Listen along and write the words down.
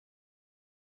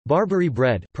Barbari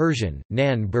bread Persian,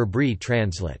 nan Berberi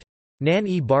translate.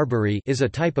 Nan-e-Barbari is a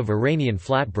type of Iranian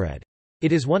flatbread.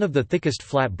 It is one of the thickest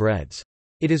flat breads.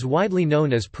 It is widely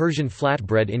known as Persian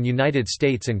flatbread in United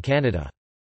States and Canada.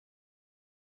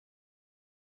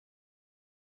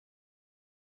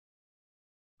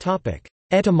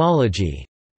 Etymology.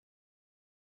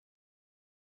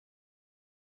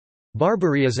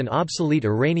 Barbari is an obsolete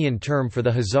Iranian term for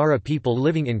the Hazara people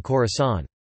living in Khorasan.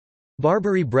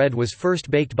 Barbari bread was first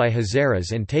baked by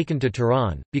Hazaras and taken to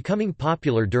Tehran, becoming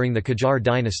popular during the Qajar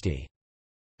dynasty.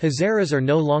 Hazaras are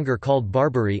no longer called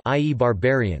Barbari, i.e.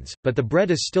 barbarians, but the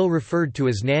bread is still referred to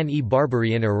as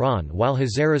nan-e-Barbari in Iran, while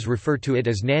Hazaras refer to it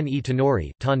as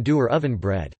nan-e-Tanuri, tandoor oven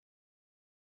bread.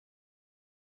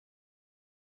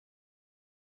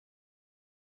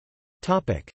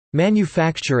 Topic: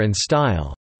 Manufacture and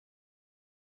style.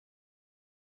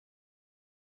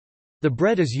 The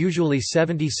bread is usually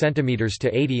 70 cm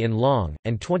to 80 in long,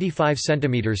 and 25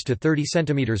 cm to 30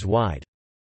 cm wide.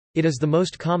 It is the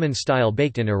most common style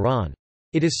baked in Iran.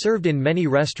 It is served in many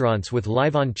restaurants with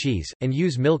live-on cheese, and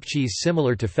use milk cheese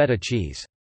similar to feta cheese.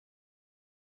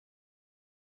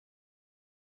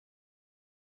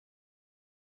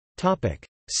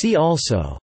 See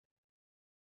also: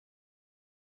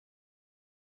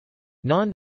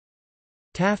 Naan,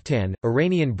 Taftan,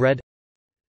 Iranian bread,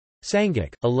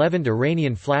 Sangak, a leavened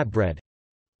Iranian flatbread,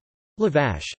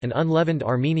 Lavash, an unleavened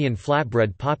Armenian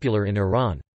flatbread popular in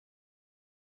Iran.